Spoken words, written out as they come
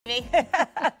me.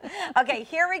 Okay,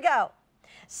 here we go.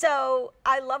 So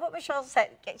I love what Michelle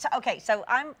said. So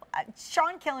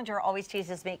Sean Killinger always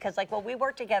teases me because, like, when we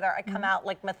work together, I come out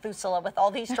like Methuselah with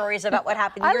all these stories about what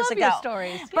happened years ago. I love your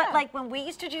stories. But like when we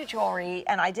used to do jewelry,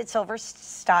 and I did silver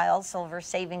style, silver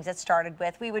savings it started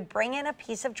with, we would bring in a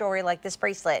piece of jewelry like this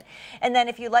bracelet. And then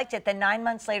if you liked it, then 9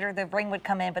 months later, the ring would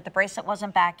come in, but the bracelet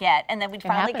wasn't back yet. And then we'd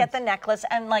finally get the necklace.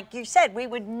 And like you said, we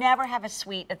would never have a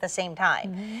suite at the same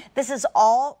time. This is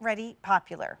already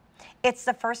popular. It's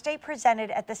the first day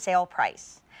presented at the sale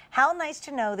price. How nice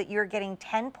to know that you're getting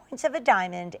 10 points of a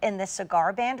diamond in this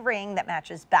cigar band ring that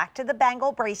matches back to the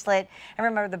bangle bracelet. And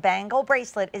remember, the bangle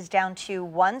bracelet is down to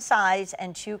 1 size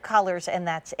and 2 colors, and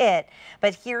that's it.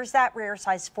 But here's that rare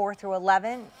size 4 through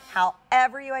 11.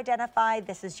 However you identify,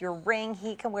 this is your ring.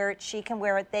 He can wear it, she can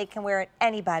wear it, they can wear it,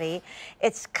 anybody.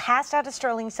 It's cast out of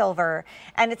sterling silver,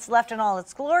 and it's left in all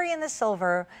its glory in the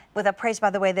silver, with a price,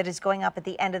 by the way, that is going up at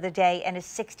the end of the day and is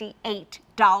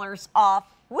 $68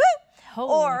 off. Woo!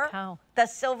 Or the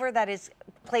silver that is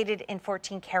plated in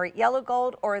 14-karat yellow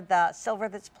gold, or the silver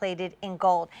that's plated in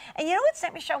gold. And you know what,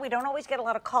 St. Michelle, we don't always get a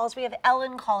lot of calls. We have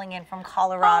Ellen calling in from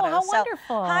Colorado. Oh, how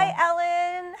wonderful. Hi,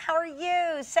 Ellen. How are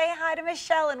you? Say hi to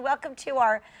Michelle, and welcome to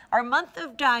our month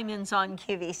of diamonds on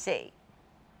QVC.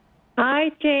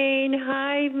 Hi, Jane.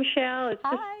 Hi, Michelle. It's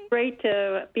just great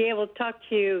to be able to talk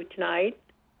to you tonight.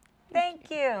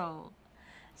 Thank you.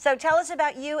 So tell us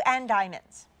about you and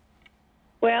diamonds.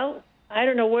 Well, I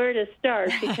don't know where to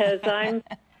start because I'm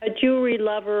a jewelry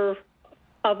lover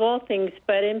of all things,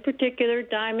 but in particular,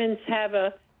 diamonds have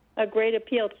a great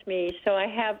appeal to me, so I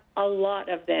have a lot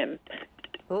of them.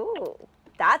 Ooh,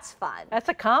 that's fun. That's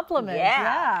a compliment.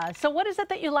 Yeah. So what is it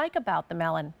that you like about them,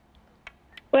 Ellen?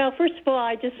 Well, first of all,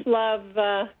 I just love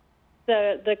the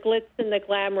glitz and the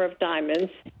glamour of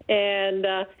diamonds, and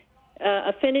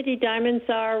Affinity diamonds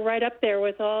are right up there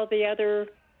with all the other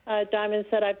diamonds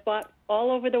that I've bought all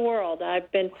over the world.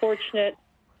 I've been fortunate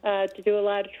to do a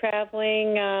lot of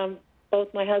traveling.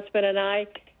 Both my husband and I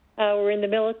were in the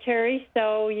military,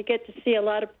 so you get to see a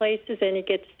lot of places and you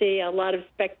get to see a lot of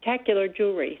spectacular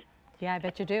jewelry. Yeah, I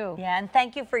bet you do. Yeah, and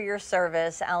thank you for your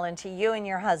service, Ellen, to you and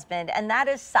your husband. And that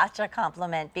is such a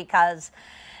compliment because,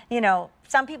 you know,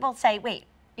 some people say, wait,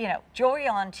 you know, jewelry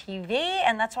on TV,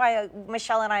 and that's why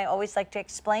Michelle and I always like to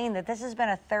explain that this has been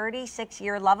a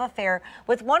 36-year love affair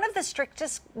with one of the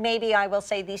strictest, maybe I will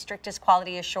say the strictest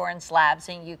quality assurance labs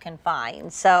that you can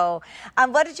find. So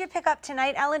what did you pick up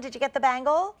tonight, Ellen? Did you get the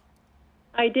bangle?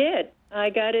 I did. I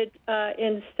got it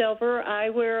in silver. I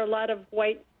wear a lot of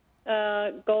white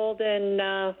gold and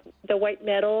the white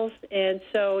metals, and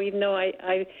so even though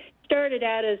I started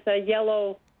out as a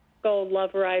yellow gold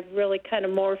lover, I've really kind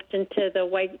of morphed into the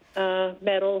white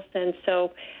metals, and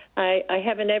so I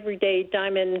have an everyday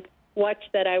diamond watch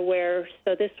that I wear,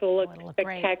 so this will look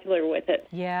spectacular great with it.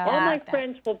 Yeah. All my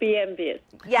friends will be envious.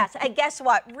 Yes, and guess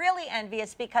what? Really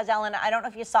envious because, Ellen, I don't know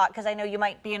if you saw it because I know you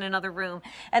might be in another room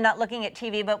and not looking at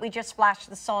TV, but we just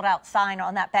flashed the sold out sign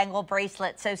on that bangle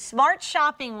bracelet. So smart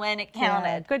shopping when it counted.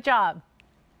 Yeah, good job.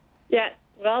 Yeah.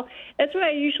 Well, that's why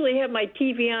I usually have my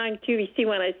TV on QVC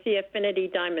when I see Affinity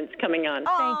diamonds coming on.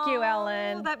 Oh, thank you,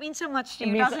 Ellen. That means so much to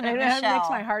you, doesn't it, Michelle? It makes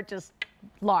my heart just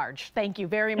large. Thank you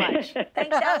very much.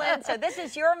 Thanks, Ellen. So this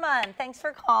is your month. Thanks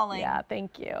for calling. Yeah,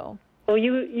 thank you. Well,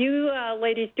 you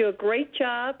ladies do a great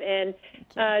job, and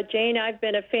Jane, I've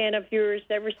been a fan of yours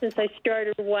ever since I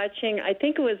started watching. I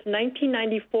think it was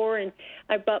 1994, and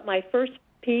I bought my first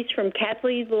piece from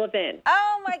Kathleen Levin.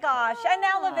 Oh my gosh, and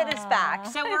now Levin is back.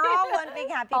 So we're all one big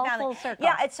happy family. Full circle.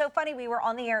 Yeah, it's so funny. We were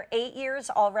on the air 8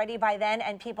 years already by then,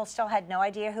 and people still had no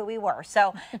idea who we were.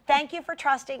 So thank you for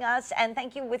trusting us, and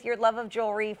thank you with your love of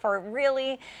jewelry for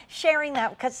really sharing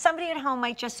that, because somebody at home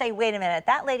might just say, wait a minute,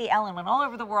 that lady Ellen went all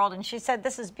over the world, and she said,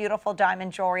 this is beautiful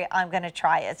diamond jewelry. I'm going to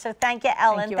try it. So thank you,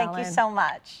 Ellen. Thank you so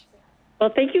much. Well,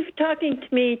 thank you for talking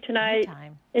to me tonight.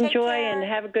 Anytime. Enjoy and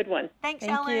have a good one. Thanks,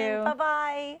 Thank Ellen. you.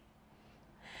 Bye-bye.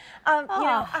 You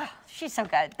know, she's so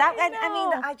good. I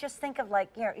mean, I just think of, like,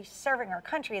 you know, serving our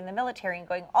country in the military and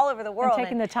going all over the world. And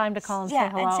taking the time to call and say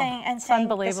hello. and saying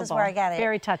unbelievable. This is where I get it.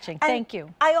 Very touching. And thank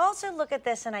you. I also look at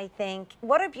this and I think,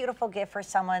 what a beautiful gift for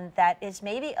someone that is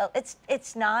maybe,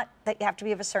 it's not that you have to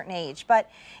be of a certain age,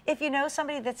 but if you know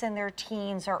somebody that's in their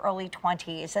teens or early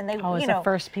 20s and they, you know,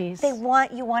 first piece. you want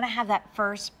to have that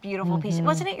first beautiful piece.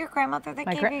 Wasn't it your grandmother that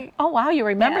gave you? Oh, wow, you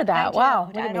remember that. Wow. I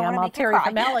look at me, don't I'm wanna all make you teary cry.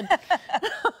 from Ellen.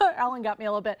 Ellen got me a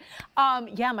little bit.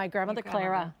 Yeah, my grandmother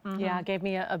Clara, yeah, gave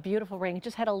me a beautiful ring. It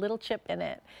just had a little chip in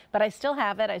it, but I still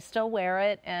have it. I still wear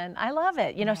it, and I love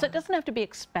it. You know, so it doesn't have to be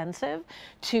expensive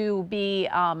to be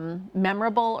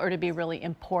memorable or to be really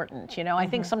important. You know, I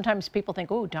think sometimes people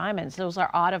think, oh, diamonds, those are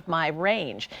out of my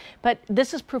range. But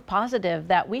this is proof positive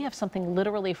that we have something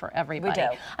literally for everybody. We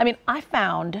do. I mean, I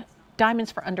found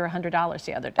diamonds for under $100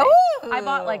 the other day. Ooh. I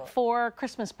bought like 4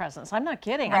 Christmas presents. I'm not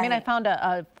kidding. Right. I mean, I found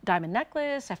a diamond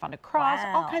necklace, I found a cross,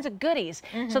 all kinds of goodies.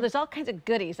 So there's all kinds of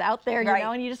goodies out there, you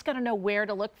know, and you just got to know where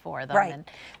to look for them. Right. And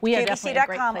we are definitely a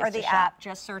great QVC.com place or the to shop. app,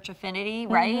 just search Affinity,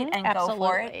 right? And go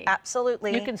for it.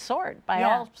 Absolutely. You can sort by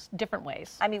all different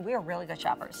ways. I mean, we are really good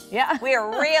shoppers. Yeah. We are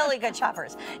really good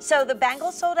shoppers. So the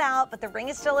bangle sold out, but the ring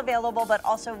is still available, but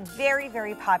also very,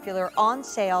 very popular, on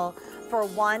sale for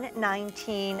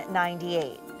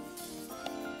 $119.98.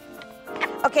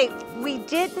 Okay, we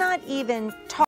did not even talk